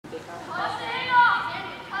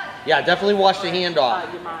Yeah, definitely wash the hand off.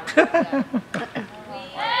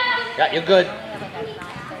 Yeah, you're good.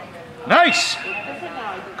 Nice.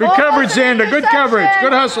 Good coverage, Xander. Good coverage.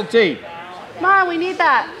 Good hustle, T. Come on, we need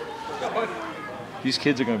that. These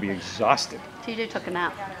kids are going to be exhausted. TJ took a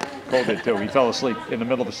nap. Cole did too. He fell asleep in the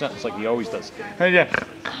middle of a sentence like he always does. Hey, yeah.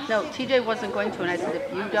 No, TJ wasn't going to, and I said,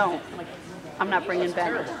 if you don't, I'm not bringing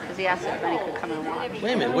Ben. Because he asked if Benny could come and watch.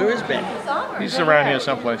 Wait a minute, where is Ben? He's around here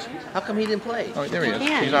someplace. How come he didn't play? Oh, there he is.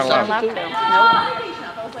 Can't. He's not allowed. to. I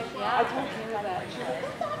told him that.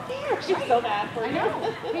 She's so bad for you. I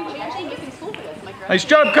know. Actually missing school for this. Nice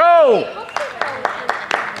job, Cole!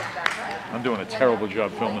 I'm doing a terrible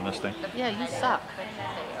job filming this thing. Yeah, you suck.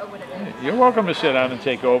 You're welcome to sit down and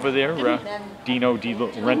take over there, Dino De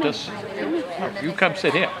Laurentiis. Oh, you come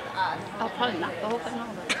sit here. I'll probably knock the whole thing over.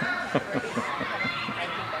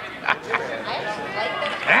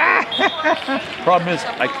 Problem is,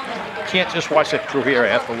 I can't just watch it through here. I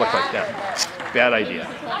have to look like that. Bad idea.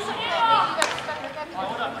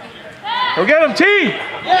 Go get him, T!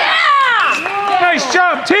 Yeah! Nice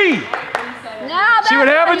job, T! Now see what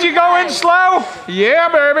happens? You go in slow? Yeah,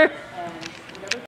 baby.